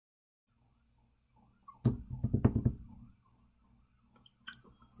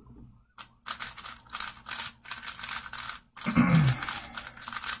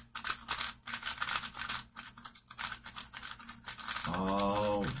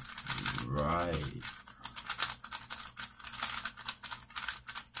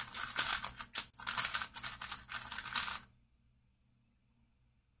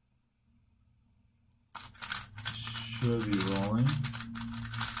will be rolling.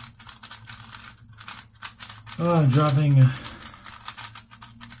 Oh, I'm dropping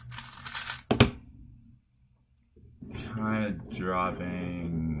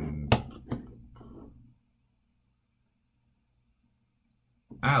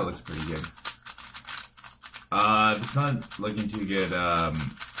Ah, it looks pretty good. If it's not looking too good,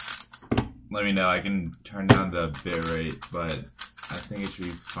 let me know. I can turn down the bitrate, but I think it should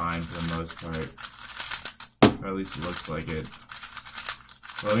be fine for the most part. Or at least it looks like it.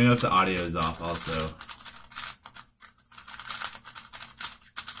 Let me know if the audio is off also.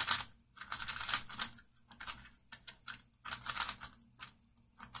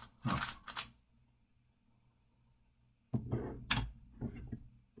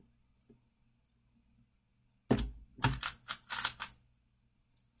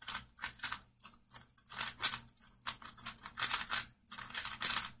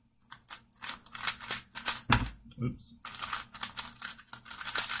 Oops.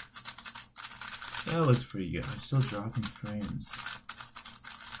 That looks pretty good. I'm still dropping frames.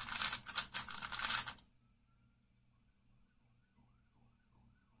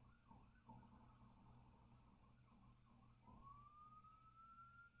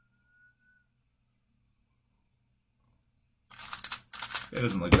 It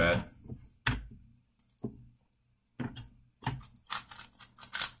doesn't look bad.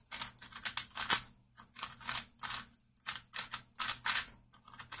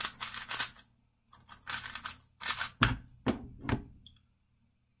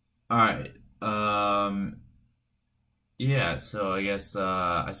 Alright, yeah, so I guess,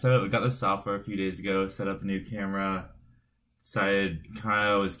 I got the software a few days ago, set up a new camera, decided,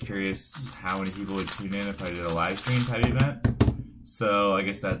 was curious how many people would tune in if I did a live stream type event, so I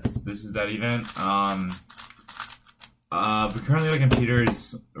guess this is that event. But currently my computer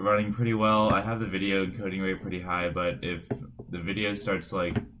is running pretty well. I have the video encoding rate pretty high, but if the video starts to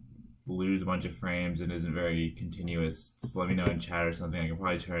like lose a bunch of frames and isn't very continuous, just let me know in chat or something. I can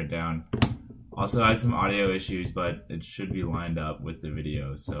probably turn it down. Also, I had some audio issues, but it should be lined up with the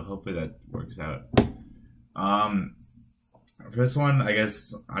video, so hopefully that works out. For this one, I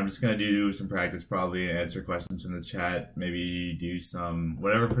guess I'm just gonna do some practice, probably answer questions from the chat, maybe do some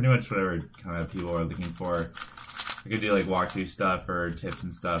pretty much whatever kind of people are looking for. I could do like walkthrough stuff or tips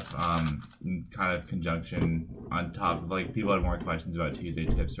and stuff, in kind of conjunction on top of like people had more questions about Tuesday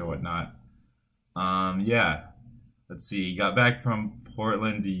tips or whatnot. Yeah, let's see. Got back from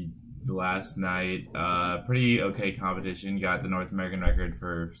Portland the last night. Pretty okay competition. Got the North American record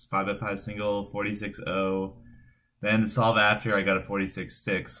for 5x5 single, 46.0. Then the solve after, I got a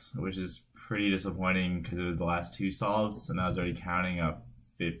 46.6, which is pretty disappointing because it was the last two solves, and I was already counting a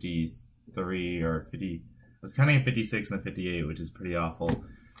 53 or 50. I was counting a 56 and a 58, which is pretty awful. And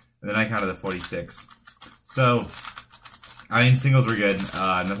then I counted the 46. So, I mean, singles were good.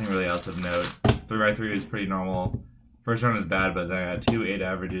 Nothing really else of note. 3x3 was pretty normal. First round was bad, but then I got 2 8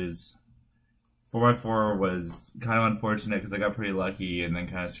 averages. 4x4 was kind of unfortunate because I got pretty lucky and then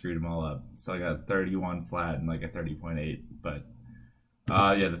kind of screwed them all up. So I got 31 flat and like a 30.8. But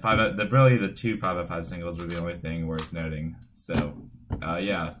yeah, the two 5x5 singles were the only thing worth noting. So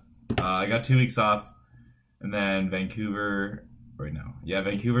yeah, I got 2 weeks off, and then Vancouver's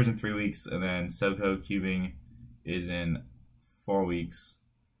in 3 weeks, and then SoCo cubing is in 4 weeks.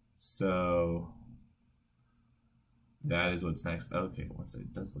 So that is what's next. Okay,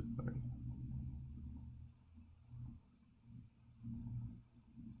 it does look blurry.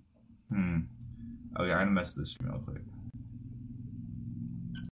 Okay, I'm gonna mess with this stream real quick.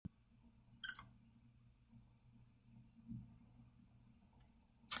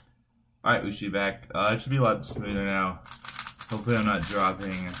 Alright, we should be back. It should be a lot smoother now. Hopefully I'm not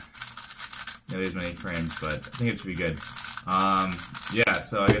dropping nearly as many frames, but I think it should be good. Yeah,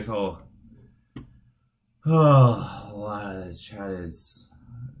 so I guess a lot of this chat is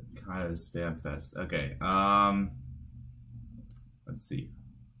kind of a spam fest. Okay, let's see.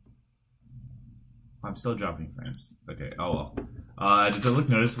 I'm still dropping frames. Okay, oh well. Does it look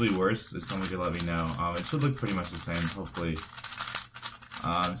noticeably worse? If someone could let me know. It should look pretty much the same, hopefully.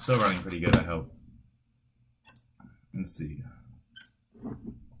 Still running pretty good, I hope. Let's see.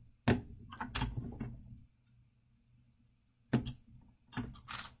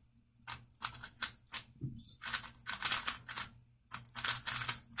 Oops.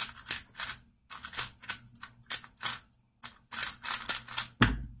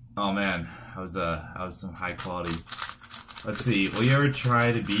 Oh man, that was some high quality. Let's see. Will you ever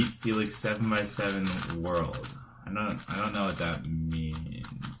try to beat Felix 7x7 World? I don't know what that means.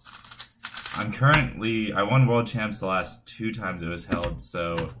 I won World Champs the last 2 times it was held,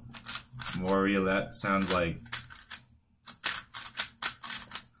 so more real. That sounds like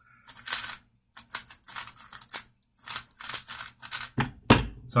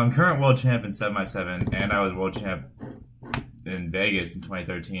So I'm current world champ in 7x7, and I was world champ in Vegas in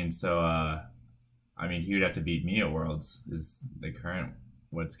 2013. So I mean, he would have to beat me at Worlds. Is the current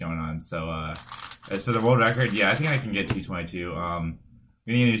what's going on? So as for the world record, yeah, I think I can get 222.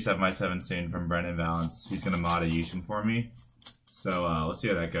 We need a new 7x7 soon from Brendan Valance. He's gonna mod a Yushin for me. So let's see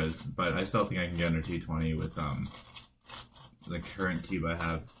how that goes. But I still think I can get under 220 with the current cube I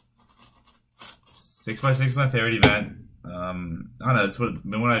have. 6x6 is my favorite event. I don't know, it's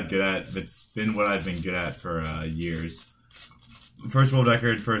been what I'm good at. It's been what I've been good at for years. First world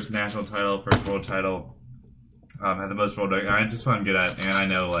record, first national title, first world title. Had the most world record. I just what I'm good at, and I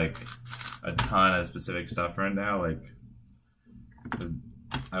know like a ton of specific stuff right now. Like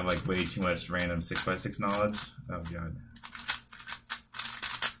I have like way too much random 6x6 knowledge. Oh god.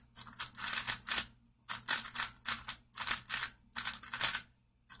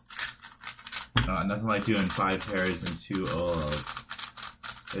 Nothing like doing 5 pairs and 2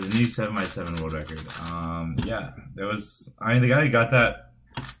 OLs. There's a new 7x7 world record. Yeah, there was. I mean, the guy who got that.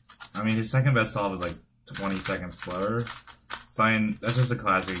 I mean, his second best solve was like 20 seconds slower. So I mean, that's just a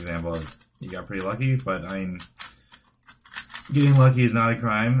classic example of he got pretty lucky. But I mean, getting lucky is not a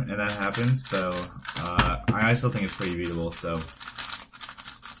crime, and that happens. So I still think it's pretty beatable. So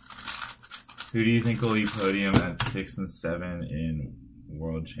who do you think will be podium at 6 and 7 in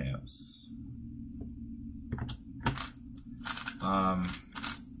World Champs?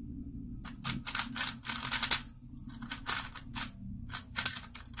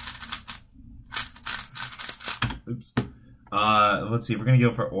 Oops. Let's see. We're gonna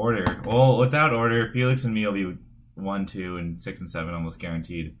go for order. Well, without order, Felix and me will be 1, 2, and 6 and 7 almost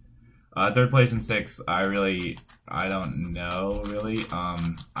guaranteed. Third place and 6. I don't know really.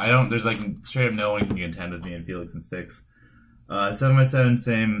 There's like straight up no one can contend with me in Felix and 6. 7x7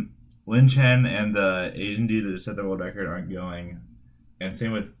 same. Lin Chen and the Asian dude that just set the world record aren't going. And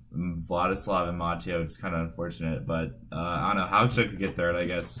same with Vladislav and Matteo. It's kind of unfortunate, but I don't know. Hauksha could get third, I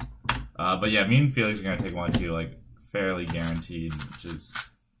guess. But yeah, me and Felix are going to take 1, 2, like, fairly guaranteed, which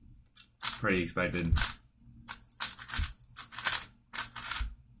is pretty expected.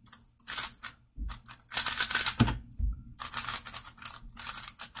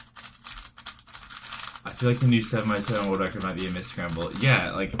 I feel like the new 7x7 world record might be a misscramble.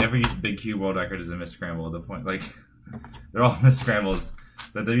 Yeah, like every big cube world record is a misscramble at the point. Like, they're all misscrambles.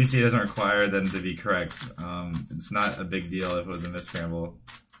 The WCA doesn't require them to be correct. It's not a big deal if it was a misscramble.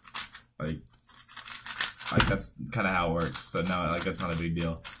 Like that's kind of how it works. So no, like that's not a big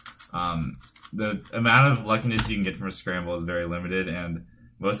deal. The amount of luckiness you can get from a scramble is very limited, and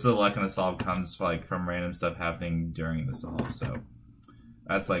most of the luck in a solve comes like from random stuff happening during the solve. So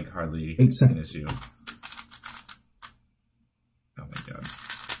that's like hardly an issue. Oh my god.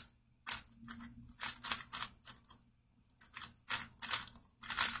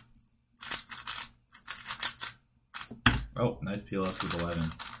 Oh, nice PLS with 11.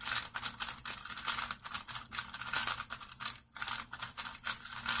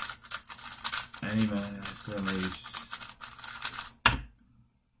 Anyway,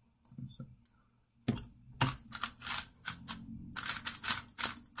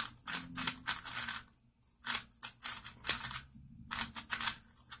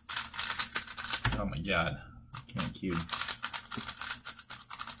 oh my god, I can't cube.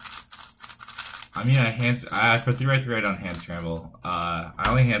 I mean, for 3x3 I don't hand scramble. I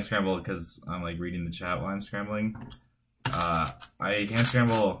only hand scramble because I'm like reading the chat while I'm scrambling. I hand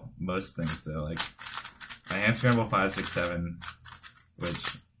scramble most things though. Like I hand scramble 5, 6, 7,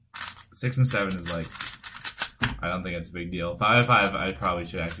 which 6 and 7 is like I don't think it's a big deal. 5 and 5 I probably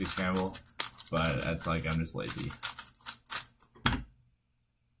should actually scramble, but that's like I'm just lazy.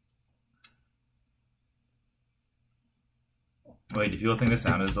 Wait, do people think the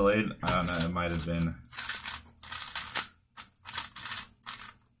sound is delayed? I don't know, it might have been.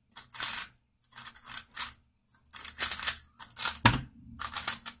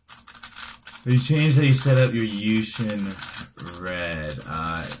 Have you changed how you set up your Yushin Red?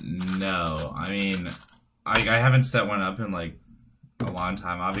 No. I mean, I haven't set one up in like a long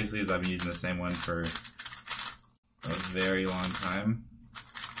time, obviously, as I've been using the same one for a very long time.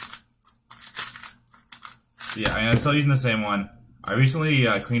 Yeah, I'm still using the same one. I recently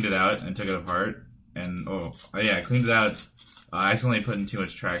cleaned it out and took it apart, and yeah, I cleaned it out. I accidentally put in too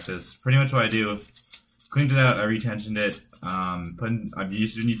much Traxxas. Pretty much what I do, cleaned it out, I retensioned it. I've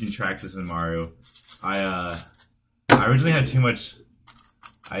used using Traxxas in Maru. I originally had too much.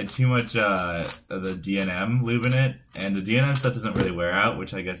 I had too much of the DNM lube in it, and the DNM stuff doesn't really wear out,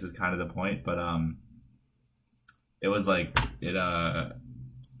 which I guess is kind of the point. But it was like it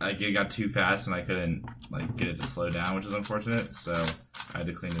like it got too fast and I couldn't like get it to slow down, which is unfortunate. So I had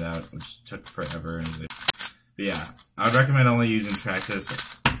to clean it out, which took forever. But yeah, I would recommend only using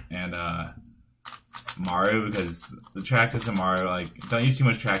Traxxas and Maru, because the Traxxas and Maru, like, don't use too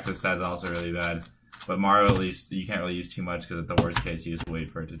much Traxxas. That's also really bad. But Maru, at least, you can't really use too much, because at the worst case, you just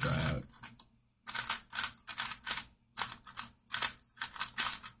wait for it to dry out.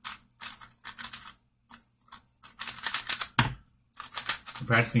 I'm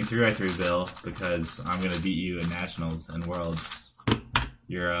practicing 3x3, Bill, because I'm gonna beat you in nationals and worlds.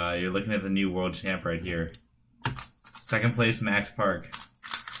 You're looking at the new world champ right here. Second place, Max Park.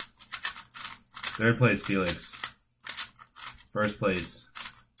 Third place, Felix. First place,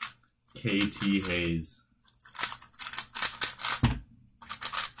 KT Hayes.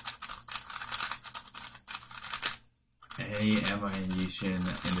 Any Ammunition in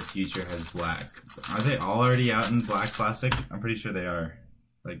the future has black. Are they all already out in black plastic? I'm pretty sure they are.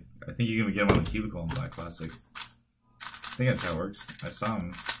 Like, I think you can get them on the cubicle in black plastic. I think that's how it works. I saw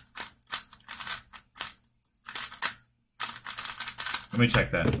them. Let me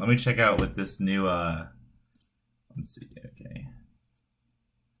check that. Let me check out with this new, let's see, okay.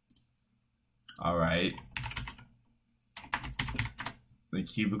 Alright. The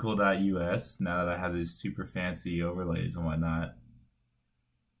cubicle.us, now that I have these super fancy overlays and whatnot.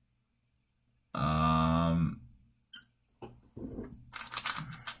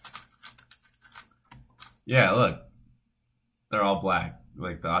 Yeah, look. They're all black.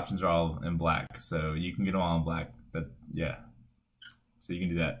 Like, the options are all in black, so you can get them all in black. But, yeah. So you can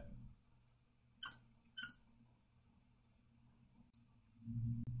do that.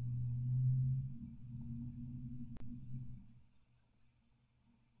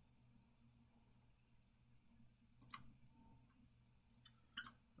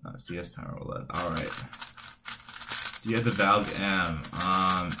 CS timer roulette. Alright. Do you have the Valk M?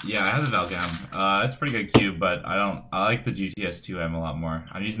 Yeah, I have the Valk M. It's a pretty good cube, but I like the GTS 2M a lot more.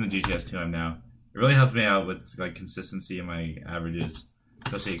 I'm using the GTS 2M now. It really helps me out with like consistency in my averages,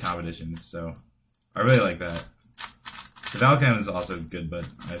 especially in competition. So I really like that. The Valk M is also good, but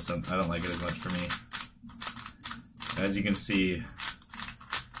I don't like it as much for me. As you can see,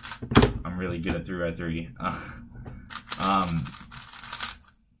 I'm really good at 3x3.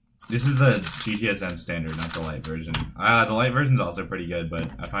 This is the GTS-M standard, not the light version. The light version is also pretty good, but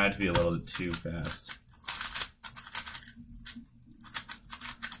I find it to be a little bit too fast.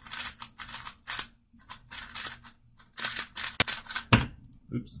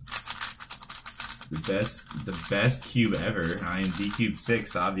 Oops. The best cube ever. I mean, B-Cube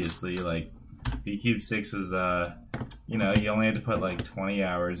 6, obviously. Like, B-Cube 6 is, you know, you only had to put like 20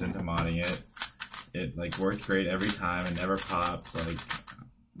 hours into modding it. It, like, worked great every time and never popped. Like,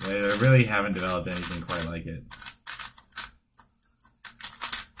 they really haven't developed anything quite like it.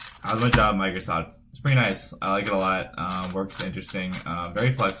 How's my job, Microsoft? It's pretty nice. I like it a lot. Works interesting.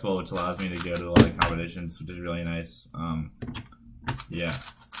 Very flexible, which allows me to go to a lot of competitions, which is really nice. Yeah.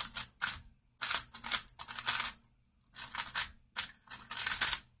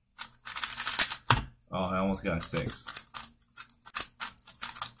 Oh, I almost got a 6.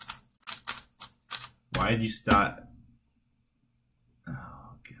 Why did you stop?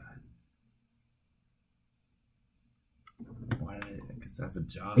 Oh, God. Why did I? Because I have a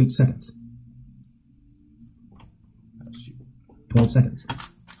job. 8 seconds. Oh, shoot. 12 seconds.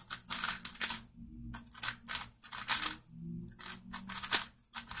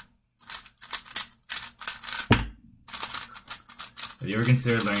 Have you ever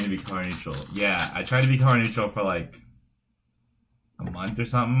considered learning to be color neutral? Yeah, I tried to be color neutral for like a month or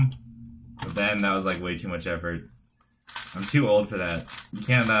something, but then that was like way too much effort. I'm too old for that. You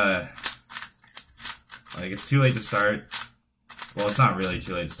can't, like, it's too late to start. Well, it's not really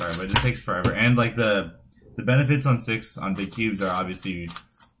too late to start, but it just takes forever. And like the benefits on 6 on big cubes are obviously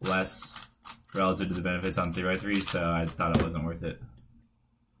less relative to the benefits on 3x3, so I thought it wasn't worth it.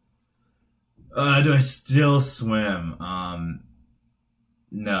 Do I still swim?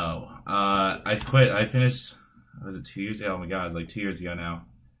 No. I quit. I finished, was it 2 years ago? Oh my god, it was like 2 years ago now.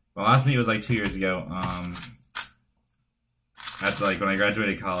 My last meet was like 2 years ago. After like when I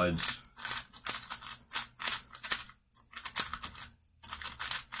graduated college.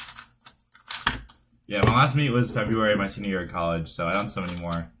 Yeah, my last meet was February of my senior year of college, so I don't swim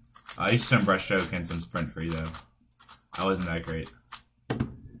anymore. I used to swim breaststroke and some sprint free though. I wasn't that great.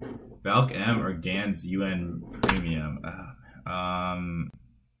 Valk M or Gans UN Premium? I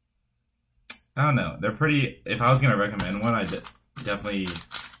don't know. They're pretty. If I was gonna recommend one, I'd definitely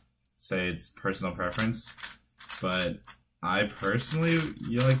say it's personal preference. But I personally,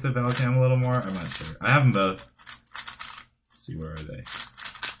 like the Valk M a little more. I'm not sure. I have them both. Let's see, where are they?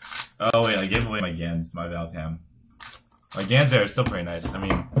 Oh wait, I gave away my Gans, my Valcam. My Gans Air is still pretty nice. I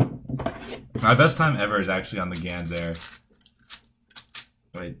mean, my best time ever is actually on the Gans Air.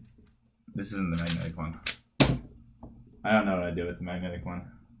 Wait, this isn't the magnetic one. I don't know what I did with the magnetic one.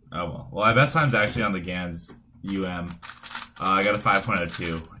 Oh well. Well, my best time's actually on the Gans UM. I got a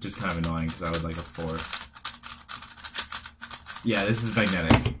 5.02, which is kind of annoying because I would like a 4. Yeah, this is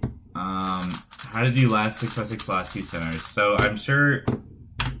magnetic. How to do last 6x6 last 2 centers. So I'm sure,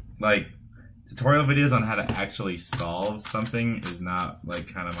 like, tutorial videos on how to actually solve something is not,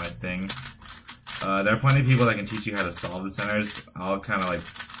 like, kind of my thing. There are plenty of people that can teach you how to solve the centers. I'll kind of, like,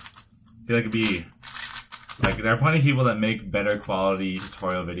 feel like it'd be, like, there are plenty of people that make better quality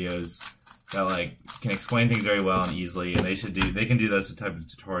tutorial videos that, like, can explain things very well and easily, and they can do those type of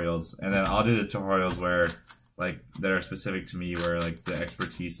tutorials, and then I'll do the tutorials where, like, that are specific to me, where, like, the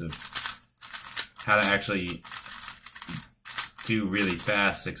expertise of how to actually do really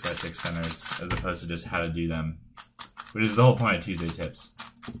fast 6x6 centers, as opposed to just how to do them, which is the whole point of Tuesday Tips.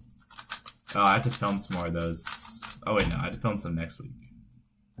 Oh, I have to film some more of those. Oh wait, no, I have to film some next week.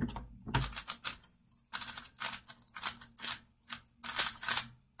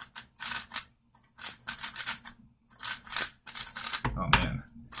 Oh man.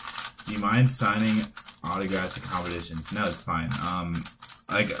 Do you mind signing autographs at competitions? No, it's fine.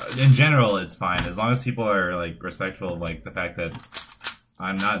 Like, in general, it's fine. As long as people are, like, respectful of, like, the fact that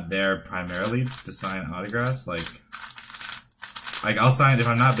I'm not there primarily to sign autographs. Like, I'll sign, if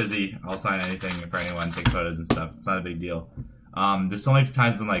I'm not busy, I'll sign anything for anyone, take photos and stuff. It's not a big deal. There's only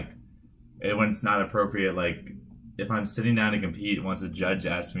times when, like, when it's not appropriate, like, if I'm sitting down to compete, once a judge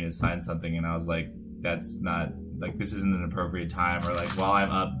asked me to sign something, and I was like, that's not, like, this isn't an appropriate time, or, like, while I'm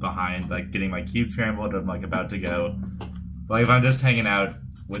up behind, like, getting my cube scrambled, I'm, like, about to go. But, like, if I'm just hanging out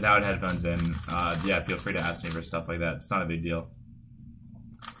without headphones in, yeah, feel free to ask me for stuff like that. It's not a big deal.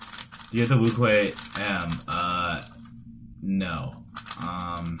 Do you have the Wuquay M? No.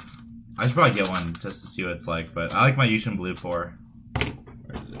 I should probably get one just to see what it's like, but I like my Yushin Blue 4.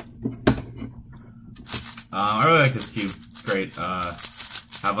 Where is it? I really like this cube. It's great.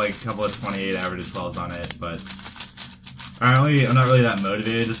 Have like a couple of 28 average 12s on it, but I'm not really that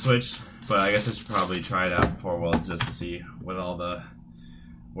motivated to switch, but I guess I should probably try it out before Worlds just to see what all the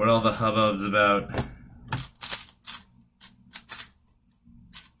hubbub's about.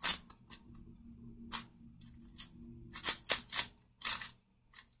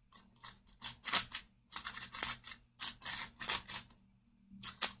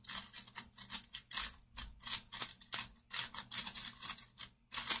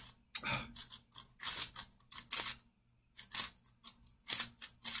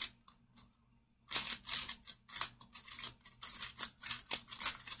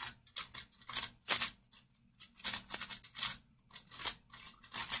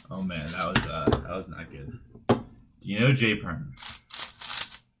 Oh man, that was not good. Do you know J-Perm?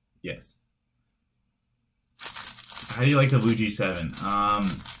 Yes. How do you like the Wu G7?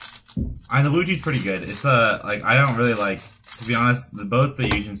 The Wu G's pretty good. It's like, I don't really like, to be honest, both the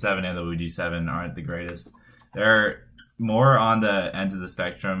Yushin 7 and the Wu G7 aren't the greatest. They're more on the ends of the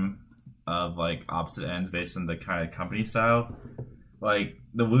spectrum of, like, opposite ends based on the kind of company style. Like,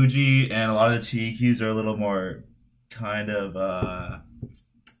 the Wu G and a lot of the Chi cubes are a little more kind of,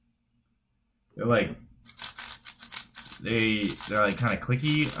 they're like kind of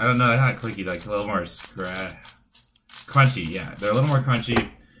clicky. I don't know, they're not clicky, like a little more crunchy, yeah. They're a little more crunchy,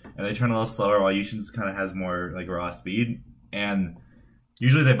 and they turn a little slower, while Yushin's kind of has more, like, raw speed. And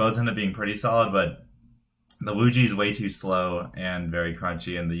usually they both end up being pretty solid, but the Wu G is way too slow and very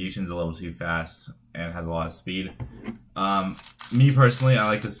crunchy, and the Yushin's a little too fast and has a lot of speed. Me personally, I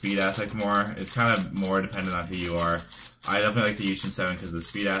like the speed aspect more. It's kind of more dependent on who you are. I definitely like the Yushin 7 because of the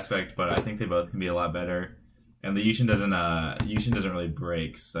speed aspect, but I think they both can be a lot better. And the Yushin doesn't really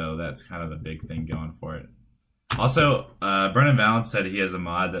break, so that's kind of a big thing going for it. Also, Brennan Valance said he has a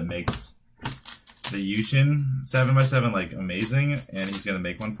mod that makes the Yushin 7x7 like amazing, and he's gonna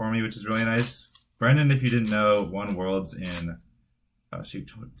make one for me, which is really nice. Brendan, if you didn't know, won Worlds in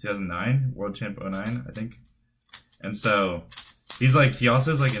 2009, World Champ 09, I think. And so he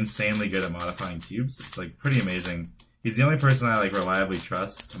also is like insanely good at modifying cubes. It's like pretty amazing. He's the only person I like reliably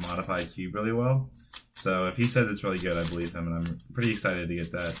trust to modify a cube really well. So if he says it's really good, I believe him, and I'm pretty excited to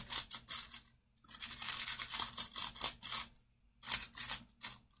get that.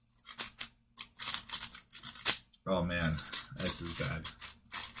 Oh man, this is bad.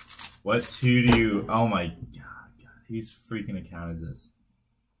 What two do you, oh my god, whose freaking account is this?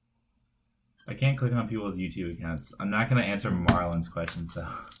 I can't click on people's YouTube accounts. I'm not gonna answer Marlon's questions though.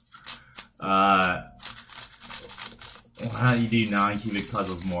 why don't you do non-cubic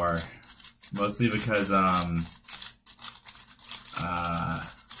puzzles more? Mostly because I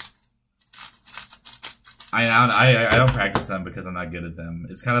don't practice them because I'm not good at them.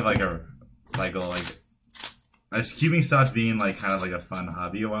 It's kind of like a cycle. Like, cubing stopped being like kind of like a fun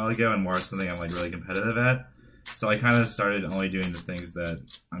hobby a while ago, and more something I'm like really competitive at. So I kind of started only doing the things that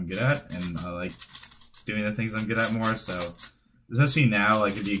I'm good at, and I like doing the things I'm good at more. So especially now,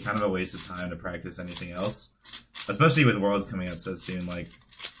 like, it'd be kind of a waste of time to practice anything else, especially with Worlds coming up so soon. Like,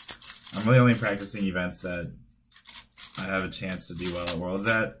 I'm really only practicing events that I have a chance to do well at Worlds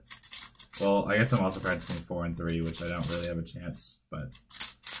at. Well, I guess I'm also practicing 4 and 3, which I don't really have a chance, but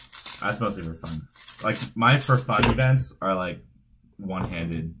that's mostly for fun. Like, my for fun events are like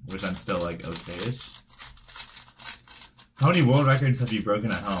one-handed, which I'm still like okay-ish. How many world records have you broken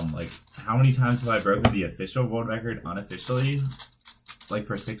at home? Like, how many times have I broken the official world record unofficially? Like,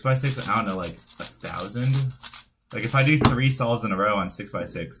 for 6x6, I don't know, like 1,000? Like, if I do 3 solves in a row on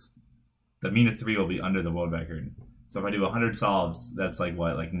 6x6, the mean of 3 will be under the world record. So if I do 100 solves, that's like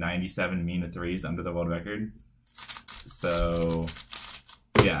what, like 97 mean of 3s under the world record? So,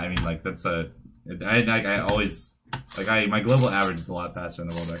 yeah, I mean, like, that's a... I always... Like, my global average is a lot faster than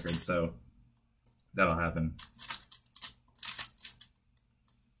the world record, so that'll happen.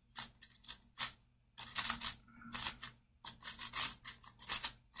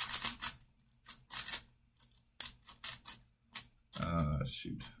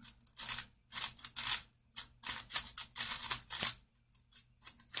 Shoot.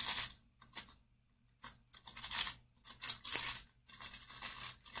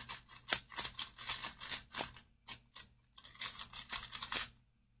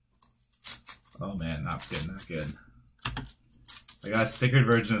 Oh man, not good, not good. I got a stickered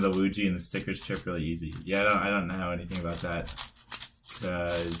version of the Wuji, and the stickers chip really easy. Yeah, I don't know anything about that.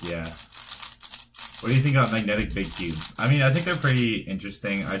 Cause yeah. What do you think about magnetic big cubes? I mean, I think they're pretty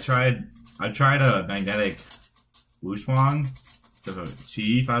interesting. I tried a magnetic Wushuang, the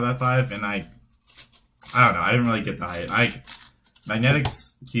Qi 5x5, and I don't know, I didn't really get the hype. Magnetic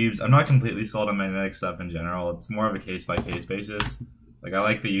cubes, I'm not completely sold on magnetic stuff in general. It's more of a case-by-case basis. Like, I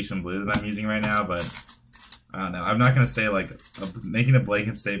like the Yushin Blue that I'm using right now, but I don't know. I'm not going to say, like, making a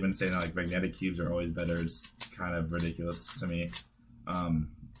blanket statement saying that, like, magnetic cubes are always better is kind of ridiculous to me.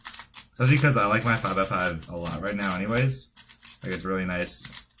 Especially because I like my 5x5 a lot right now anyways. Like, it's really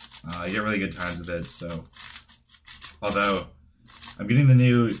nice. I get really good times with it, so... Although, I'm getting the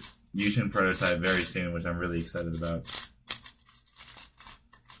new Yushin prototype very soon, which I'm really excited about.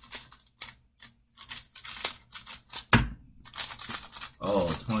 Oh,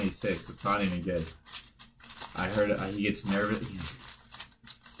 26. It's not even good. I heard he gets nervous.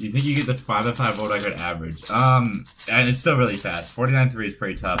 Do you think you get the 5x5 world record average? And it's still really fast. 49.3 is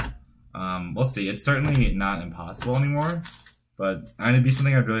pretty tough. We'll see. It's certainly not impossible anymore, but it'd be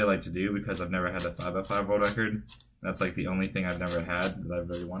something I'd really like to do because I've never had a 5x5 world record. That's like the only thing I've never had that I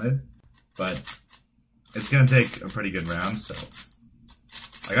really wanted. But it's gonna take a pretty good round, so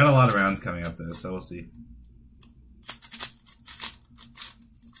I got a lot of rounds coming up though, so we'll see.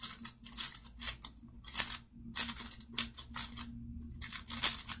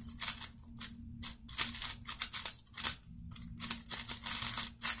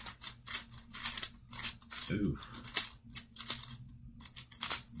 Oof.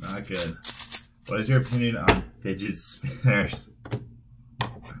 Not good. What is your opinion on fidget spinners?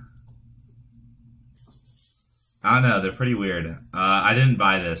 I don't know, they're pretty weird. I didn't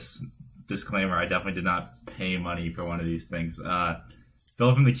buy this. Disclaimer, I definitely did not pay money for one of these things.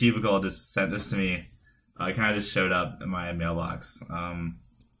 Phil from the Cubicle just sent this to me. It kind of just showed up in my mailbox. I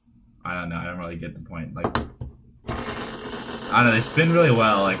don't know, I don't really get the point. Like, I don't know, they spin really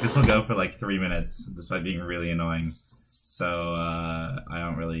well. Like, this will go for like 3 minutes, despite being really annoying. So, I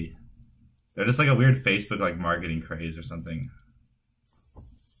don't really... They're just like a weird Facebook, like, marketing craze or something.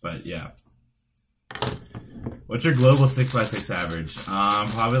 But, yeah. What's your global 6x6 average?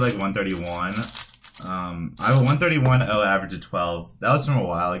 Probably like 131. I have a 131.0 average of 12. That was from a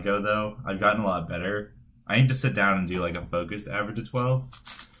while ago, though. I've gotten a lot better. I need to sit down and do like a focused average of 12.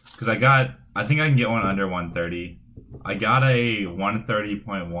 Because I think I can get one under 130. I got a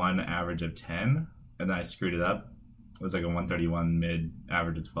 130.1 average of 10, and then I screwed it up. It was like a 131 mid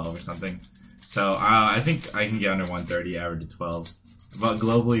average of 12 or something. So I think I can get under 130 average of 12. But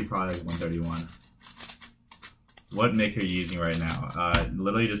globally, probably like 131. What mic are you using right now?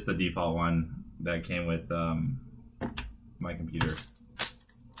 Literally just the default one that came with my computer,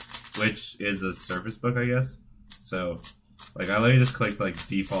 which is a Surface Book, I guess. So, like, I literally just clicked like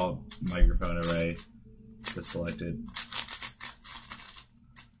default microphone array to select it.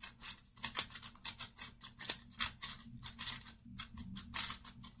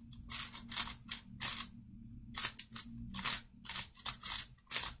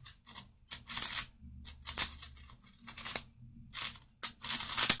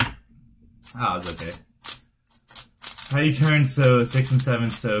 Oh, it's okay. How do you turn 6 and 7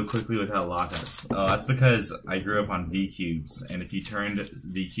 so quickly without lockups? Oh, that's because I grew up on V cubes, and if you turned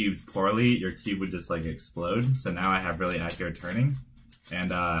V cubes poorly, your cube would just like explode. So now I have really accurate turning,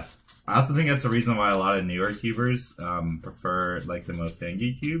 and I also think that's the reason why a lot of newer cubers prefer like the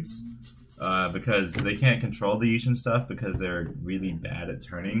Mofengi cubes, because they can't control the Yushin stuff because they're really bad at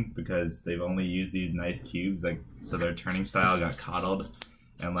turning because they've only used these nice cubes, like so their turning style got coddled,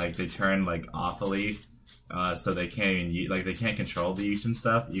 and like they turn like awfully. So they can't even they can't control the Yushin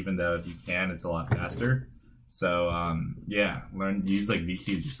stuff, even though if you can, it's a lot faster. So yeah, use like V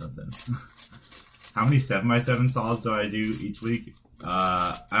cubes or something. How many 7x7 solves do I do each week?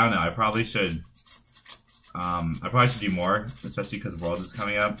 I don't know. I probably should do more, especially because Worlds is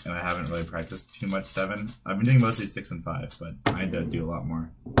coming up, and I haven't really practiced too much 7. I've been doing mostly 6 and 5, but I need to do a lot more.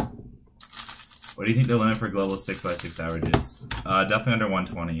 What do you think the limit for global 6x6 average is? Definitely under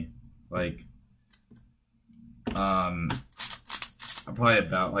 120. Like. I'm probably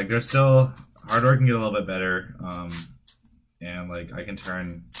about like there's still hardware can get a little bit better, and like I can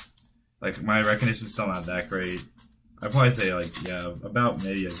turn like my recognition's still not that great. I'd probably say like yeah about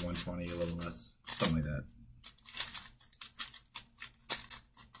maybe like 120, a little less, something like that.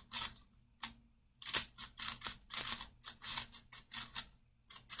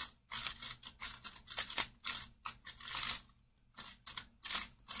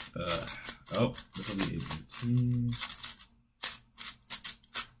 Oh, this will be ABT.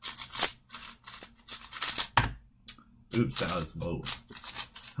 Oops, that was whoa.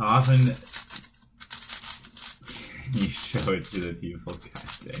 How often you show it to the people? God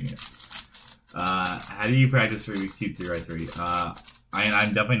dang it. How do you practice 3 weeks cube 3x3?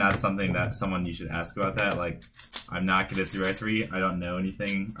 I'm definitely not something that someone you should ask about that. Like, I'm not good at 3x3. I don't know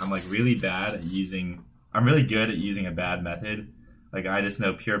anything. I'm like really bad at using. I'm really good at using a bad method. Like, I just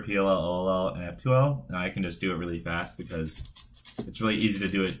know pure PLL, OLL, and F2L, and I can just do it really fast because it's really easy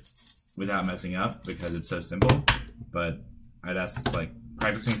to do it without messing up because it's so simple. But I'd ask, like,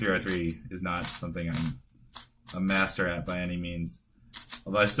 practicing 3x3 is not something I'm a master at by any means.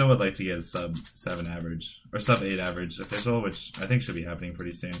 Although I still would like to get a sub 7 average, or sub 8 average official, which I think should be happening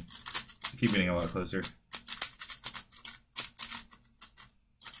pretty soon. I keep getting a lot closer.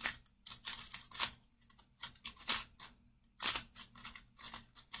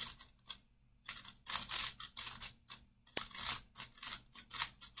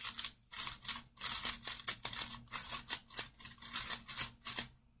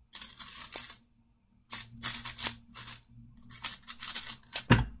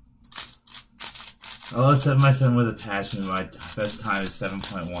 I love 7x7 with a passion. My best time is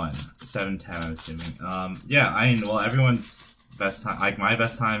 7.1. 7:10, I'm assuming. Yeah, I mean, well, everyone's best time, like, my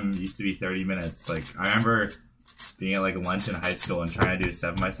best time used to be 30 minutes. Like, I remember being at, like, lunch in high school and trying to do a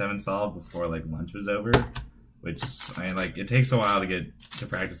 7x7 solve before, like, lunch was over. Which, I mean, like, it takes a while to get to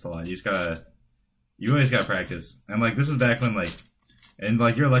practice a lot. You always gotta practice. And, like, this is back when, like, and,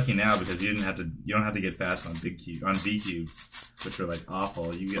 like, you're lucky now because you don't have to get fast on V cubes, which are, like,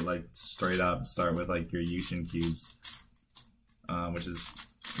 awful. You get, like, straight up start with, like, your Yushin cubes, which is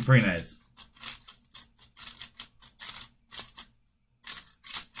pretty nice.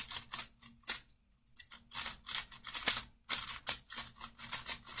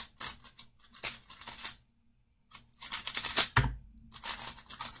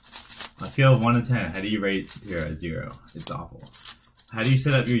 On a scale of 1 to 10, how do you rate Sapira? 0. It's awful. How do you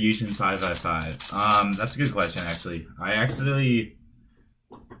set up your Yushin 5x5? That's a good question, actually. I accidentally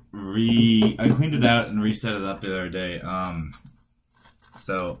I cleaned it out and reset it up the other day.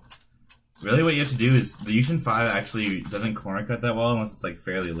 So really what you have to do is the Yushin 5 actually doesn't corner cut that well unless it's like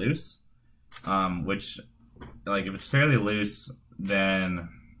fairly loose. Which, like, if it's fairly loose, then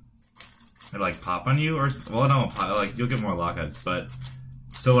it'll like pop on you, or well, no, like you'll get more lockups, but.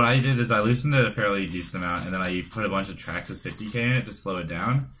 So what I did is I loosened it a fairly decent amount, and then I put a bunch of Traxxas 50K in it to slow it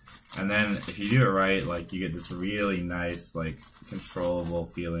down. And then if you do it right, like, you get this really nice, like, controllable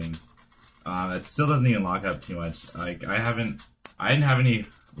feeling. It still doesn't even lock up too much. Like, I didn't have any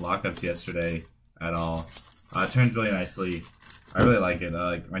lockups yesterday at all. It turns really nicely. I really like it.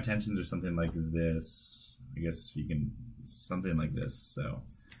 Like, my tensions are something like this. I guess you can, something like this. So,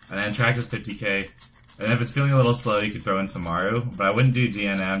 and then Traxxas 50K. And if it's feeling a little slow, you could throw in some Maru, but I wouldn't do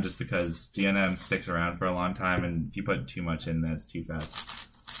DNM just because DNM sticks around for a long time, and if you put too much in, that's too fast.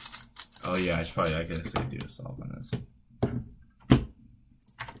 Oh yeah, I could actually do a solve on this.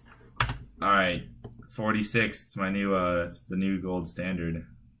 All right, 46. It's my new, it's the new gold standard.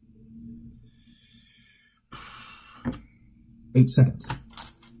 8 seconds.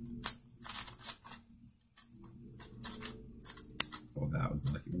 Oh, that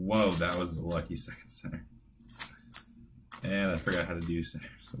was lucky. Whoa, that was a lucky second center. And I forgot how to do centers.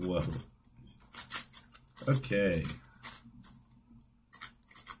 Whoa. Okay.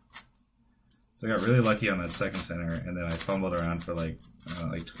 So I got really lucky on that second center, and then I fumbled around for like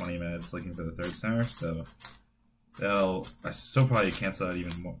 20 minutes looking for the third center. So I still probably cancel out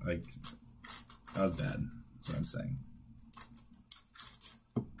even more. Like, that was bad. That's what I'm saying.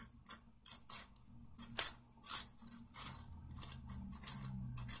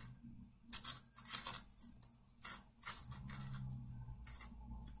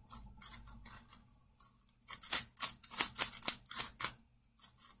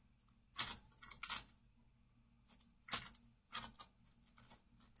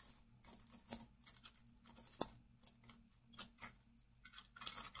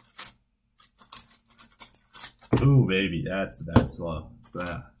 Ooh, baby, that's low.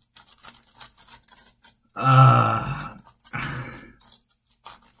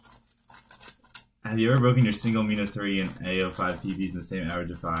 Have you ever broken your single Mina 3 and AO5 PBs in the same average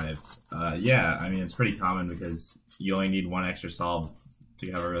of 5? Yeah, I mean, it's pretty common because you only need one extra solve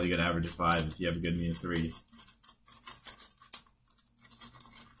to have a really good average of 5 if you have a good Mina 3.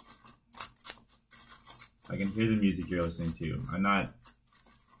 I can hear the music you're listening to. I'm not...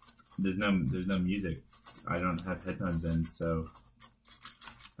 There's no music. I don't have headphones in, so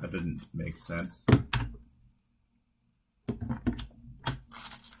that didn't make sense.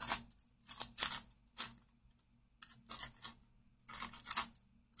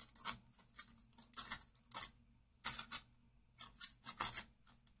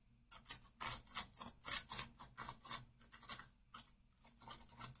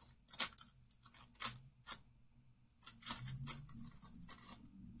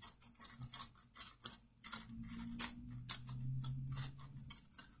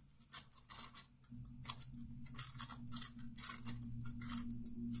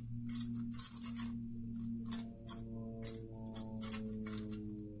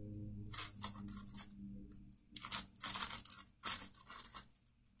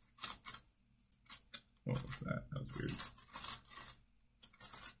 What was that? That was weird.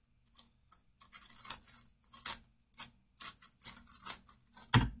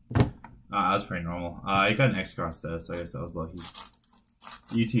 That was pretty normal. I got an X cross though, so I guess that was lucky.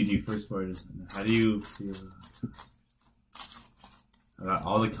 You two do first quarters. How do you feel about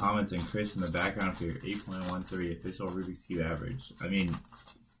all the comments and Chris in the background for your 8.13 official Rubik's Cube average? I mean,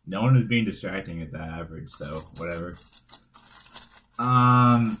 no one was being distracting at that average, so whatever.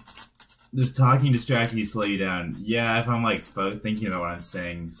 Does talking distract you, slow you down? Yeah, if I'm like thinking about what I'm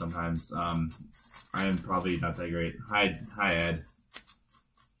saying sometimes. I am probably not that great. Hi Ed.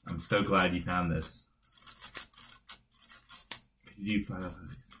 I'm so glad you found this. Could you do 5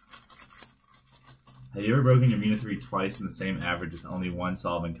 Have you ever broken your Mina 3 twice in the same average with only one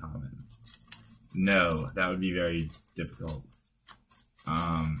solve in common? No, that would be very difficult.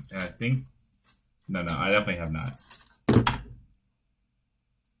 And I think... No, I definitely have not.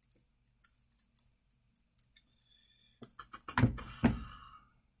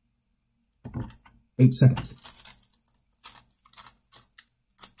 Eight seconds.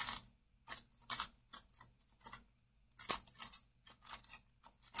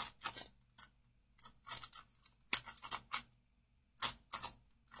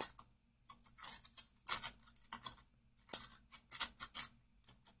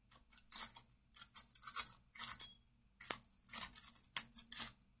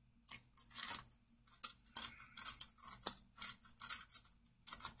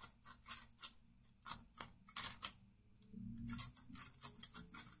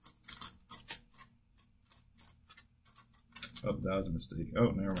 Oh, that was a mistake.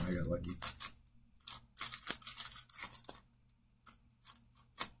 Oh, never mind, I got lucky.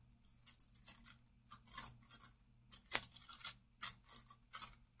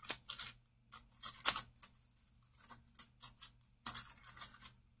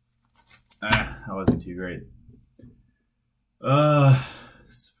 That wasn't too great. Oh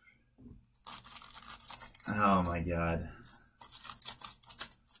my god.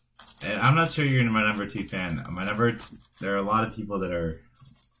 And I'm not sure you're my number 2 fan. There are a lot of people that are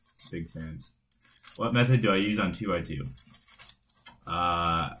big fans. What method do I use on 2x2?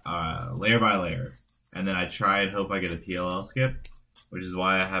 Layer by layer. And then I try and hope I get a PLL skip, which is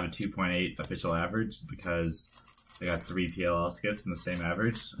why I have a 2.8 official average, because I got 3 PLL skips in the same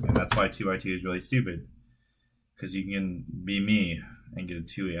average. And that's why 2x2 is really stupid. Because you can be me and get a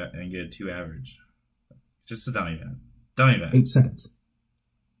 2 average. Just a dummy man. Dummy man. 8 seconds.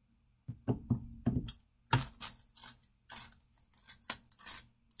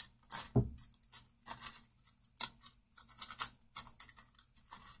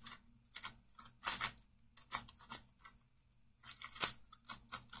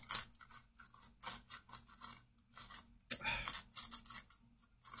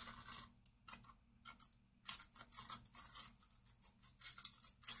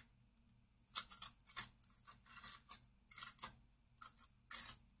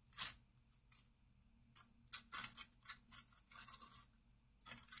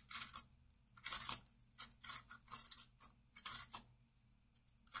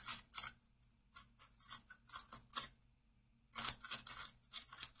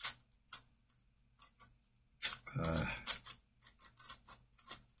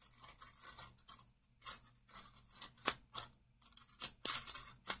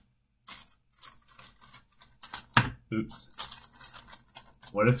 Oops.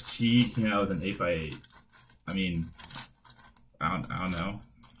 What if Chi came out with an 8x8? I mean, I don't know.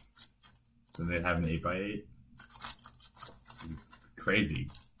 So they'd have an 8x8? Crazy.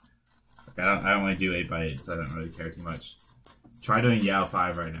 Like, I don't want to do 8x8, so I don't really care too much. Try doing Yao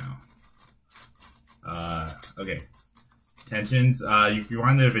 5 right now. Okay. Tensions. If you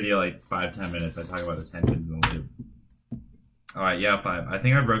want the video like 5-10 minutes, I talk about the tensions in the loop. Alright, Yao 5. I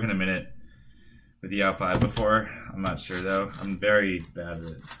think I've broken a minute with Yao 5 before. I'm not sure though. I'm very bad at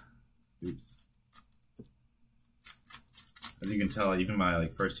it. Oops. As you can tell, even my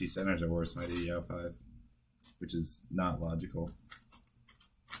like first 2 centers are worse when I do Yao 5, which is not logical.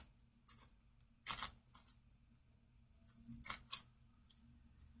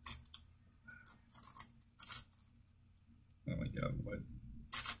 Oh my god, what?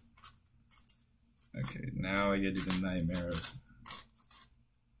 Okay, now I get to the nightmare of...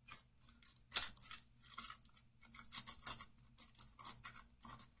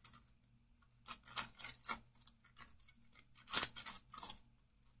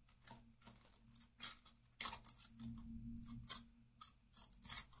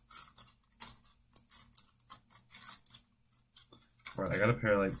 Alright, I gotta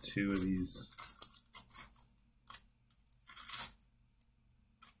pair like 2 of these.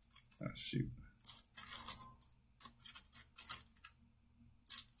 Oh shoot.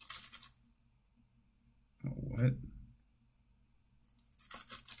 Oh, what?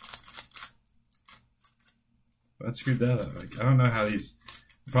 That screwed that up. Like, I don't know how these...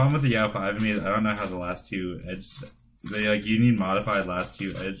 The problem with the Yao 5 to me is I don't know how the last 2 edge... you need modified last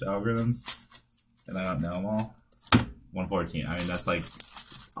 2 edge algorithms, and I don't know them all. 114. I mean, that's like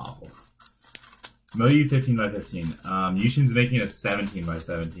awful. Moyu 15x15. Yushin's making it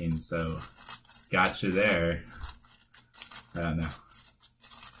 17x17, so gotcha there. I don't know.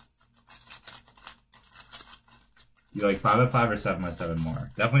 You like 5x5 or 7x7 more?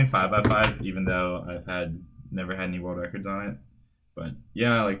 Definitely 5x5, even though I've never had any world records on it. But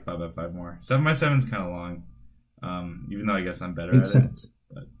yeah, I like 5x5 more. 7x7 is kind of long, even though I guess I'm better at it.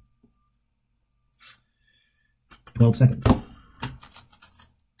 But 12 seconds.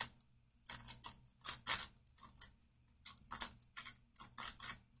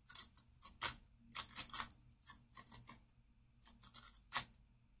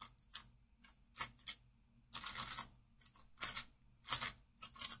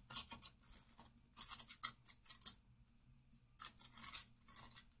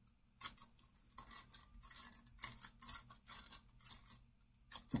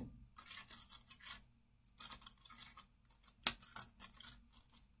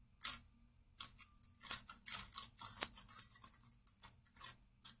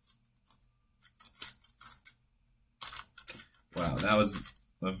 Wow, that was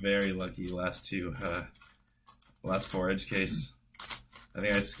a very lucky last 4 edge case. I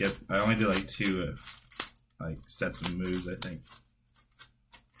think I only did like 2 like sets of moves, I think.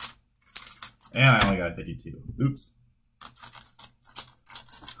 And I only got 52. Oops.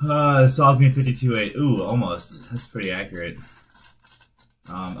 It solves me 52-8. Ooh, almost. That's pretty accurate.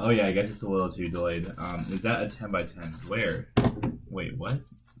 Oh yeah, I guess it's a little too delayed. Is that a 10x10? Where? Wait, what?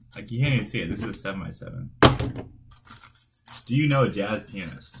 Like, you can't even see it. This is a 7x7. Do you know a jazz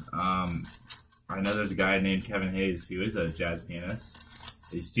pianist? I know there's a guy named Kevin Hayes who is a jazz pianist.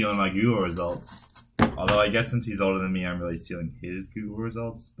 He's stealing my Google results. Although I guess since he's older than me, I'm really stealing his Google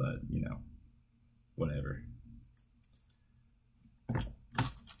results, but you know, whatever.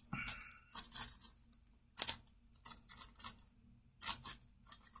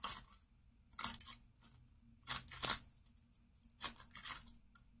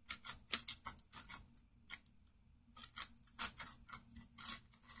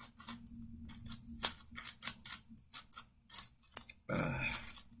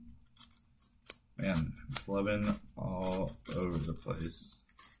 Man, flubbing all over the place.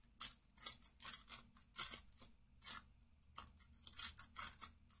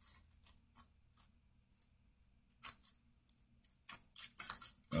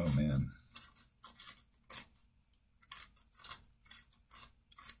 Oh man.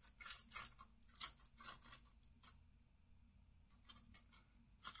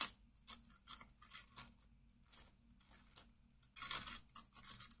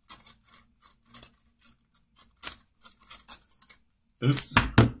 Oops.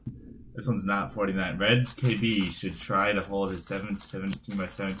 This one's not 49. Red KB should try to hold his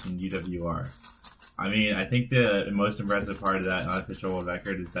 17x17 UWR. I mean, I think the most impressive part of that unofficial world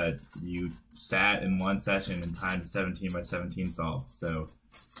record is that you sat in one session and timed 17 by 17 solve. So,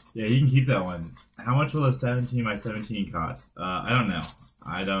 yeah, you can keep that one. How much will a 17 by 17 cost? I don't know.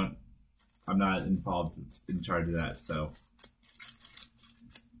 I'm not involved in charge of that, so.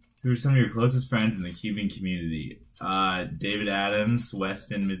 Who are some of your closest friends in the cubing community? David Adams,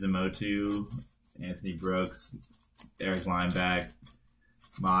 Weston Mizumoto, Anthony Brooks, Eric Lineback,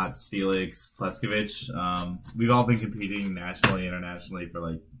 Motts, Felix, Pleskovich. We've all been competing nationally, internationally for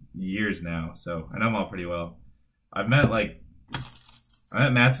like years now, so I know them all pretty well. I met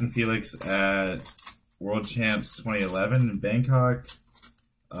Mats and Felix at World Champs 2011 in Bangkok.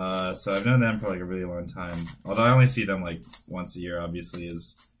 So I've known them for like a really long time. Although I only see them like once a year, obviously,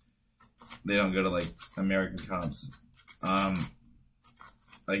 as they don't go to like American comps.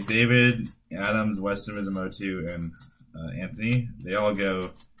 Like David Adams, Weston Mizumoto, and Anthony, they all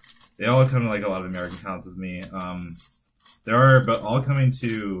come to like a lot of American comps with me. But all coming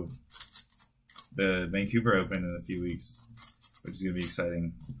to the Vancouver Open in a few weeks, which is gonna be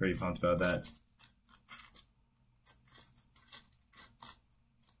exciting. I'm pretty pumped about that.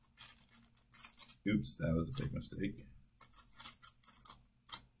 Oops, that was a big mistake.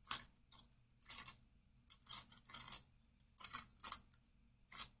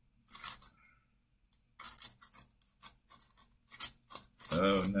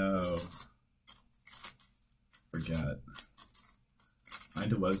 Oh no. Forgot.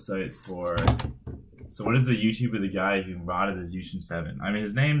 Find a website for... So what is the YouTube of the guy who modded his Yushin 7? I mean,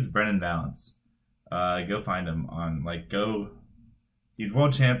 his name's Brennan Balance. Go find him on, he's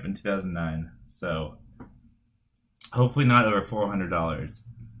world champ in 2009, so hopefully not over $400.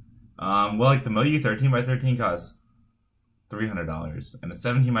 Well, like the Moyu 13 by 13 costs $300, and the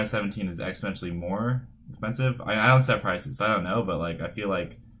 17 by 17 is exponentially more expensive. I don't set prices, so I don't know, but like I feel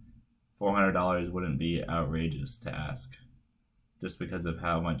like $400 wouldn't be outrageous to ask, just because of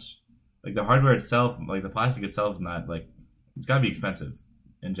how much, like the hardware itself, like the plastic itself is not like, it's gotta be expensive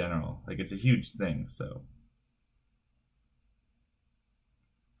in general. Like it's a huge thing, so.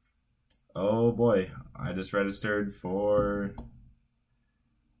 Oh boy, I just registered for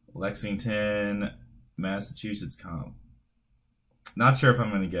Lexington, Massachusetts comp. Not sure if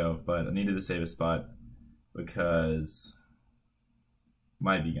I'm gonna go, but I needed to save a spot because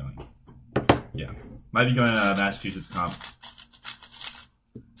might be going. Yeah, might be going to Massachusetts comp.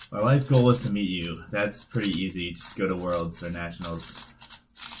 My life goal is to meet you. That's pretty easy. Just go to Worlds or Nationals.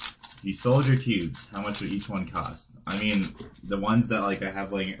 If you sold your cubes, how much would each one cost? I mean, the ones that like I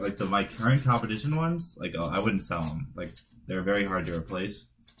have like my current competition ones, like I wouldn't sell them. Like they're very hard to replace.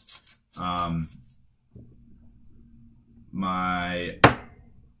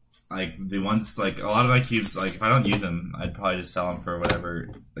 The ones, like a lot of my cubes, like if I don't use them, I'd probably just sell them for whatever,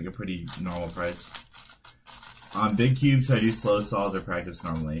 like a pretty normal price. On big cubes, I do slow solves or practice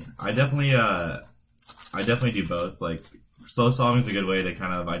normally. I definitely do both. Like slow solving is a good way to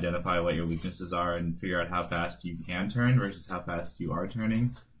kind of identify what your weaknesses are and figure out how fast you can turn versus how fast you are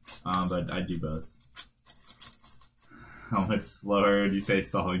turning. But I do both. How much slower do you say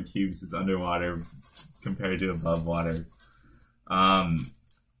solving cubes is underwater compared to above water?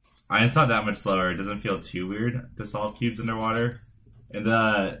 It's not that much slower. It doesn't feel too weird to solve cubes underwater. In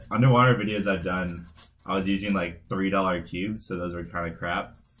the underwater videos I've done, I was using like $3 cubes, so those were kind of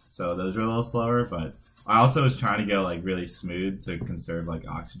crap. So those were a little slower, but I also was trying to go like really smooth to conserve like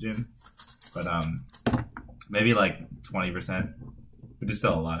oxygen. But maybe like 20%, but just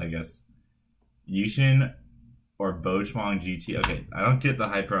still a lot, I guess. Yushin or Bochuang GT. Okay, I don't get the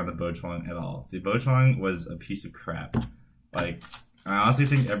hype around the Bochuang at all. The Bochuang was a piece of crap. Like, I honestly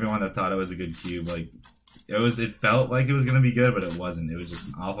think everyone that thought it was a good cube, like, it felt like it was gonna be good, but it wasn't. It was just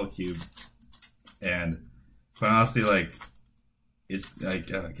an awful cube. And quite honestly, like, it's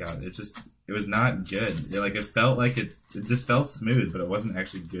like, oh god, it was not good. It felt like it just felt smooth, but it wasn't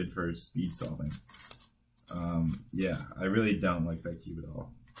actually good for speed solving. Yeah, I really don't like that cube at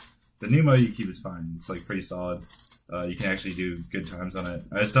all. The new Moyu cube is fine. It's like pretty solid. You can actually do good times on it.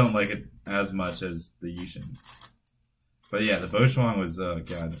 I just don't like it as much as the Yushin. But yeah, the Bochuang was, god,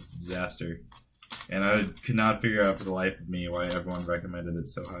 a disaster. And I could not figure out for the life of me why everyone recommended it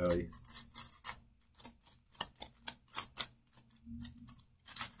so highly.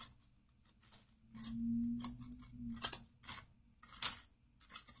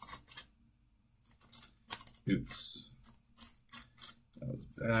 Oops. That was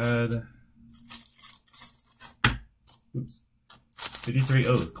bad. Oops. 53,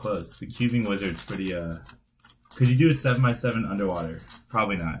 oh, close. The cubing wizard's pretty, could you do a 7x7 underwater?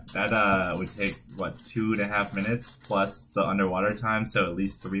 Probably not. That, would take, what, 2.5 minutes plus the underwater time, so at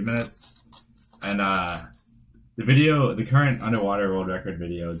least 3 minutes. And the current underwater world record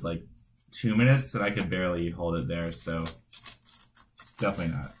video is like 2 minutes, and I could barely hold it there, so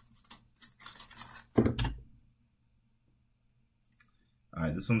definitely not.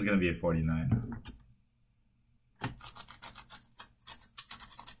 Alright, this one's gonna be a 49.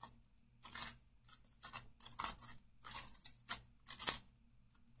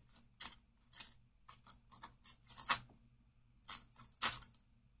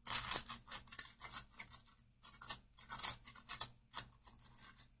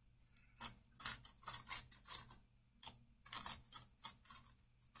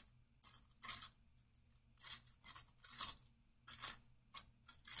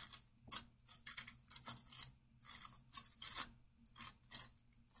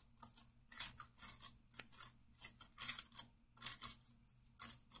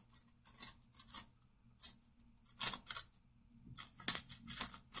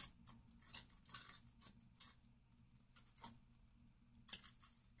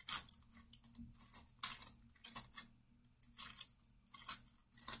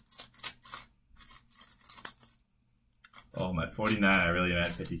 Oh, my 49, I really meant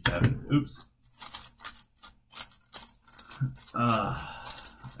 57. Oops. That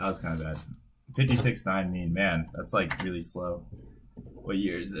was kind of bad. 56.9 mean, man, that's like really slow. What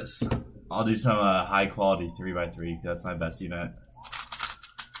year is this? I'll do some high quality 3x3, that's my best event.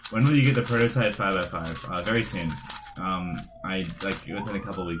 When will you get the prototype 5x5? Very soon. I like within a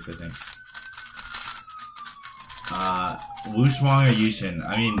couple weeks, I think. Wushuang or Yushin?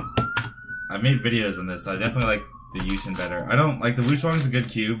 I mean, I've made videos on this. I definitely like the Yushin better. I don't like the Wushuang's a good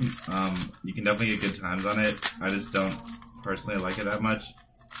cube. You can definitely get good times on it. I just don't personally like it that much.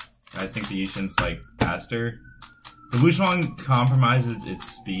 I think the Yushin's like faster. The Wushuang compromises its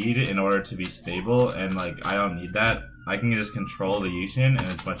speed in order to be stable, and like I don't need that. I can just control the Yushin, and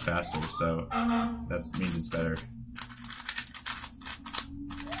it's much faster. So that means it's better.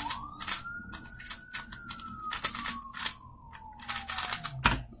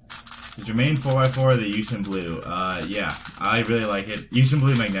 Is your main 4x4 the Yushin Blue? Yeah, I really like it. Yushin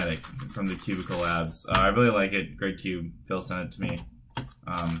Blue Magnetic from the Cubicle Labs. I really like it. Great cube. Phil sent it to me.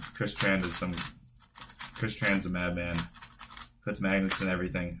 Chris Tran's a madman. Puts magnets in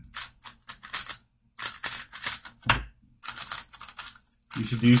everything. You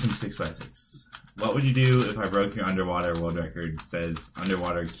should do some 6x6. What would you do if I broke your underwater world record? Says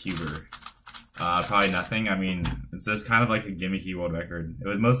underwater cuber. Probably nothing. I mean, it's just kind of like a gimmicky world record. It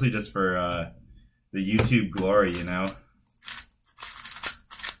was mostly just for the YouTube glory, you know?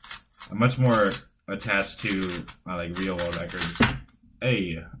 I'm much more attached to like real world records.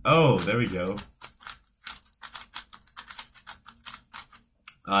 Hey, oh, there we go.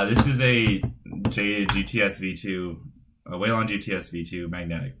 This is a GTS V2, a Whalon GTS V2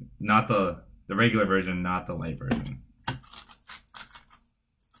 magnetic. Not the regular version, not the light version.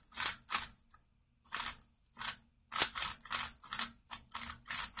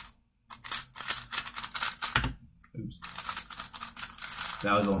 Oops.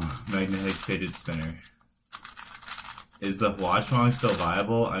 That was a magnetic fidget spinner. Is the Wushuang still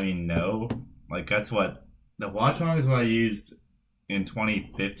viable? I mean, no. Like, that's what... The Wushuang is what I used in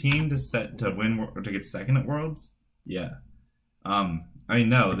 2015 to get second at Worlds? Yeah. I mean,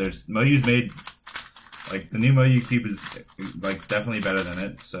 no, there's... Moyu's made... Like, the new Moyu cube is, like, definitely better than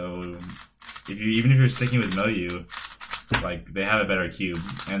it, so... Even if you're sticking with Moyu, like, they have a better cube,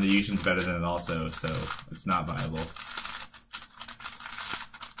 and the Yushin's better than it also, so it's not viable.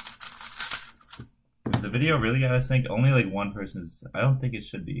 Is the video really out of sync? Only like one person is... I don't think it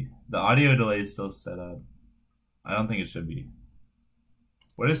should be. The audio delay is still set up. I don't think it should be.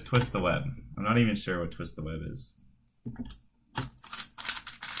 What is Twist the Web? I'm not even sure what Twist the Web is.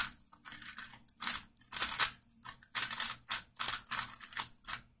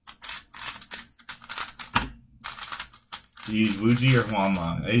 Do you use Wuji or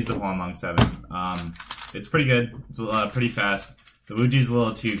Huanglong? I use the Huanglong 7. It's pretty good. It's pretty fast. The Wuji's a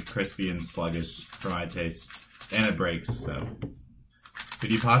little too crispy and sluggish for my taste. And it breaks, so.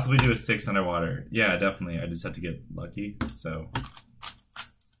 Could you possibly do a 6 underwater? Yeah, definitely. I just have to get lucky, so.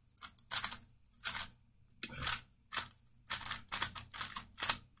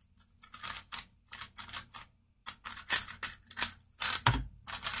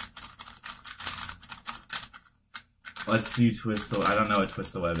 Let's do Twist the... I don't know what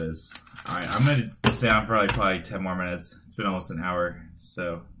Twist the Web is. Alright, I'm going to stay on for like probably 10 more minutes. It's been almost an hour,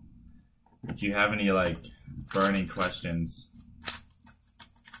 so... If you have any, like, burning questions...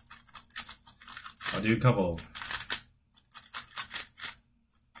 I'll do a couple.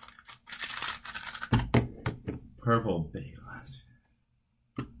 Purple big glass.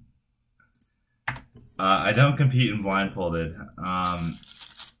 I don't compete in blindfolded.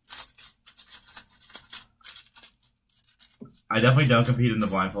 I definitely don't compete in the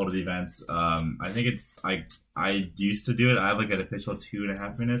blindfolded events. I think it's I used to do it. I have like an official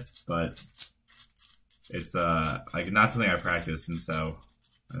 2.5 minutes, but it's like not something I practice, and so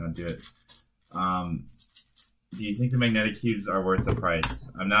I don't do it. Do you think the magnetic cubes are worth the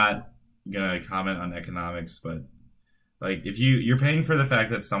price? I'm not gonna comment on economics, but like if you're paying for the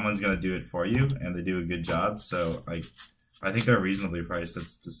fact that someone's gonna do it for you and they do a good job, so like I think they're reasonably priced,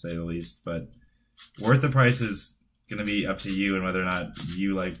 that's to say the least. But worth the price is gonna be up to you and whether or not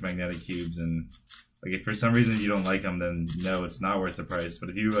you like magnetic cubes. And like if for some reason you don't like them, then no, it's not worth the price. But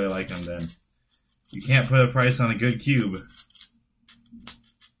if you really like them, then you can't put a price on a good cube.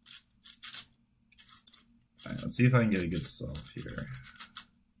 All right, let's see if I can get a good solve here.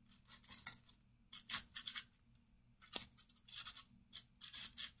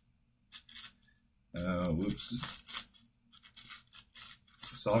 Whoops.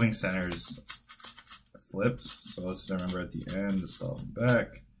 Solving centers flipped, so let's remember at the end to solve them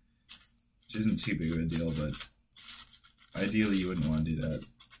back, which isn't too big of a deal, but ideally you wouldn't want to do that.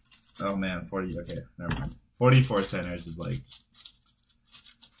 Oh man, 40, okay, never mind. 44 centers is like...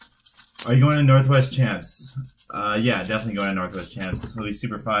 Are you going to Northwest Champs? Yeah, definitely going to Northwest Champs. It'll be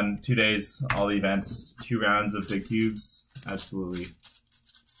super fun. 2 days, all the events, 2 rounds of big cubes. Absolutely.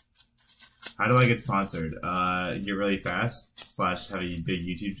 How do I get sponsored? Get really fast / have a big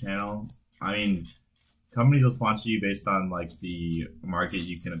YouTube channel. I mean, companies will sponsor you based on like the market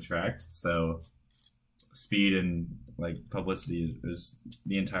you can attract. So speed and like publicity is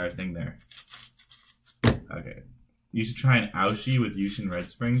the entire thing there. Okay. You should try an Aoshi with Yushin Red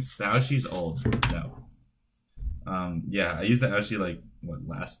Springs. The Aoshi's old. No. Yeah, I used the Aoshi like, what,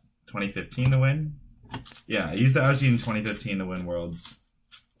 last 2015 to win? Yeah, I used the Aoshi in 2015 to win Worlds.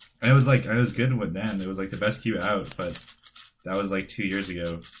 And it was like, it was good with then. It was like the best cube out, but that was like 2 years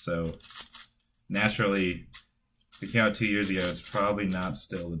ago. So naturally, if it came out 2 years ago, it's probably not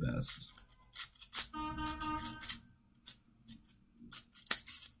still the best.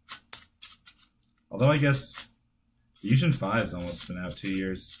 Although I guess Yushin 5's almost been out 2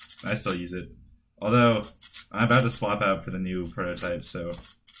 years. I still use it. Although I'm about to swap out for the new prototype, so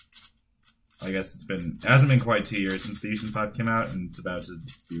I guess it hasn't been quite 2 years since the Yushin 5 came out, and it's about to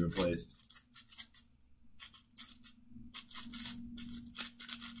be replaced.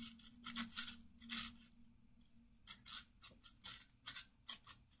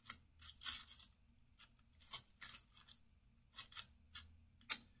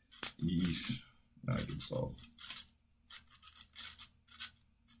 Yeesh. Not a good solve.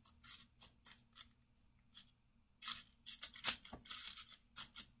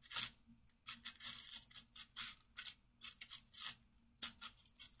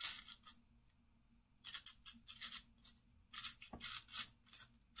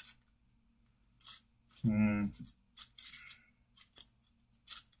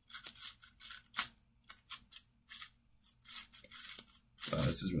 Oh,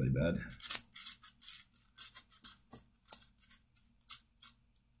 this is really bad.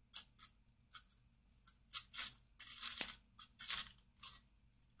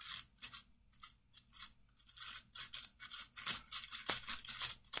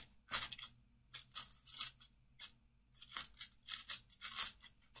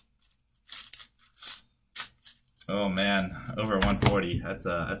 Oh man, over 140. That's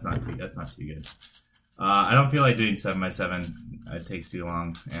not too good. I don't feel like doing 7x7. It takes too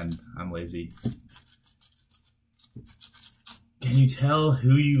long, and I'm lazy. Can you tell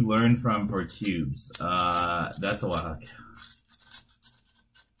who you learn from for cubes? That's a lock.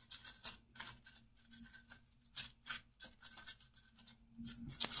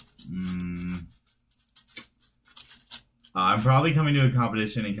 I'm probably coming to a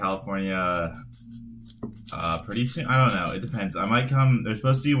competition in California pretty soon. I don't know. It depends. I might come. There's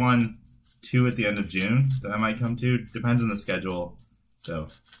supposed to be 2 at the end of June that I might come to. Depends on the schedule. So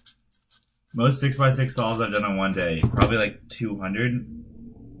most 6x6 solves I've done on one day. Probably like 200.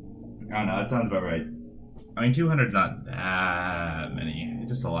 I don't know. That sounds about right. I mean, 200's not that many.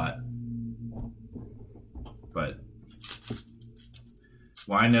 It's just a lot. But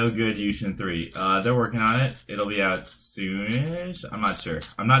why no good Yushin 3? They're working on it. It'll be out soonish. I'm not sure.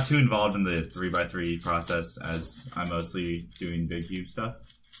 I'm not too involved in the 3x3 process as I'm mostly doing big cube stuff.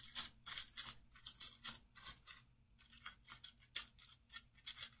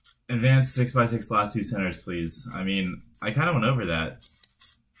 Advanced 6x6 last 2 centers, please. I mean, I kind of went over that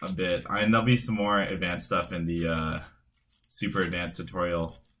a bit. And there'll be some more advanced stuff in the super advanced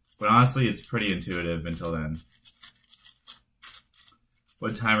tutorial. But honestly, it's pretty intuitive until then.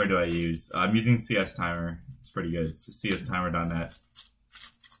 What timer do I use? I'm using CS Timer. It's pretty good. It's cstimer.net.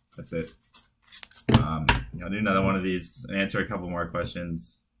 That's it. I'll do another one of these and answer a couple more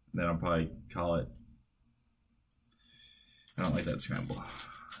questions. Then I'll probably call it. I don't like that scramble.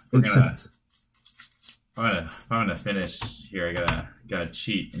 If I'm gonna finish here, I gotta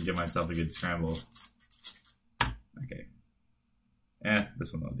cheat and give myself a good scramble. Okay.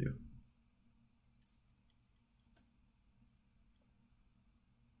 This one I'll do.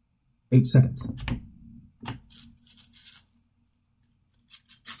 8 seconds.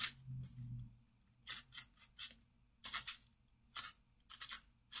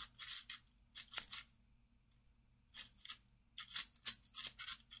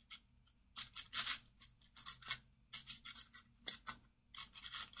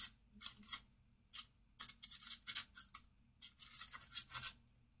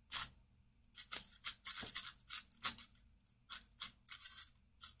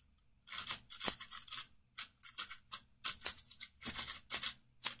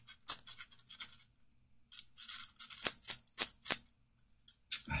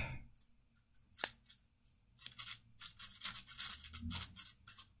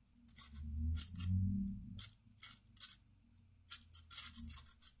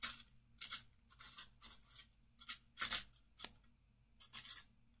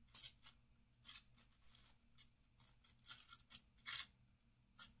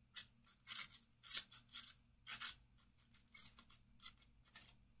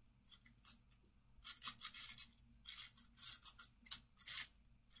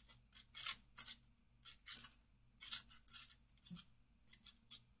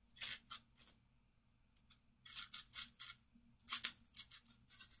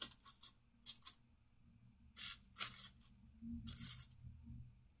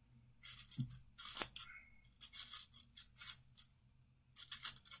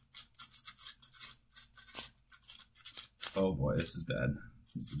 Oh boy, this is bad.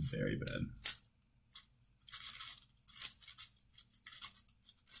 This is very bad.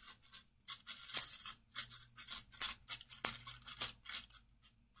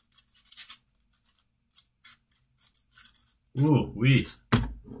 Ooh wee.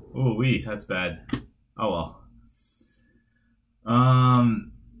 Ooh wee, that's bad. Oh well.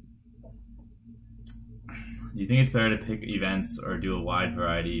 Do you think it's better to pick events or do a wide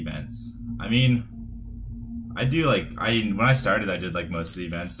variety of events? I mean, I do when I started, I did like most of the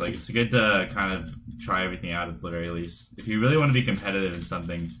events. Like, it's good to kind of try everything out at the very least. If you really want to be competitive in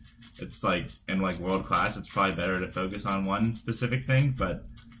something, it's like in like world class, it's probably better to focus on one specific thing. But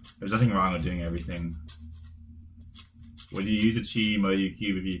there's nothing wrong with doing everything. Would you use a Chi Moyu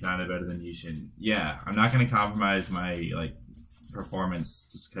cube if you found it better than Yushin? Yeah, I'm not going to compromise my like performance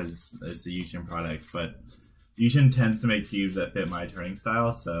just because it's a Yushin product, but Yushin tends to make cubes that fit my turning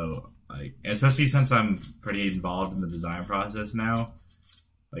style, so like, especially since I'm pretty involved in the design process now,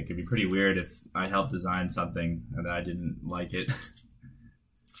 like it'd be pretty weird if I helped design something and I didn't like it.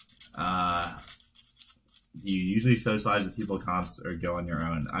 You usually socialize with people comps or go on your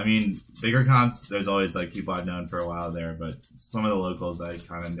own. I mean, bigger comps, there's always like people I've known for a while there, but some of the locals I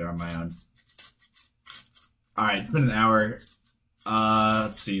kind of do on my own. Alright, it's been an hour.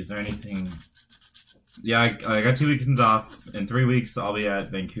 Let's see, is there anything? Yeah, I got 2 weekends off. In 3 weeks, I'll be at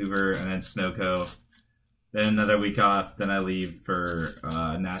Vancouver and then Snowco. Then another week off. Then I leave for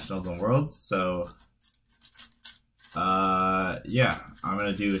Nationals and Worlds. So, yeah, I'm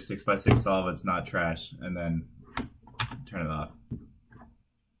going to do a 6x6 solve. It's not trash. And then turn it off.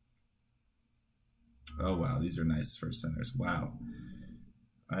 Oh, wow. These are nice first centers. Wow.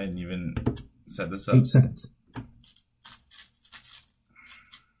 I didn't even set this up. 8 seconds.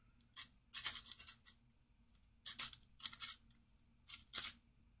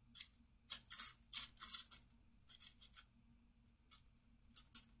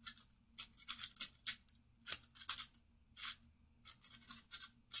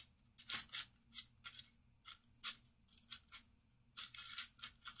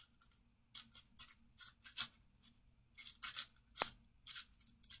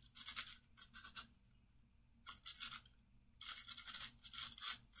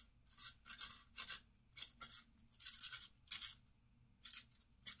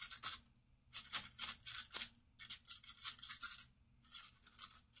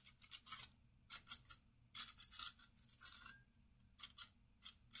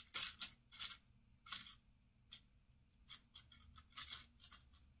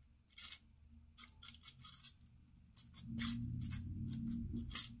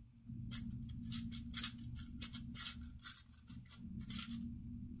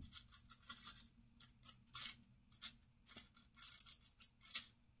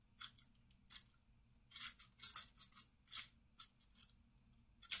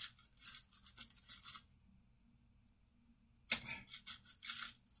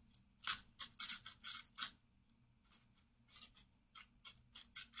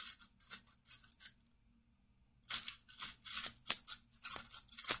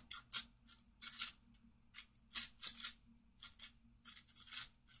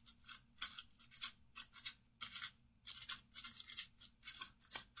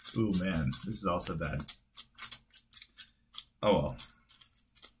 Ooh, man. This is also bad. Oh, well.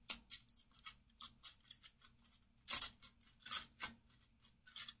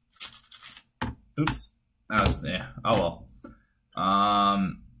 Oops. That was, yeah. Oh, well.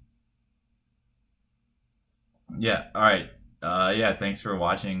 Yeah, alright. Yeah, thanks for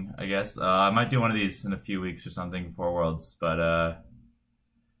watching, I guess. I might do one of these in a few weeks or something before Worlds, but,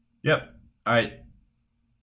 yep. Alright.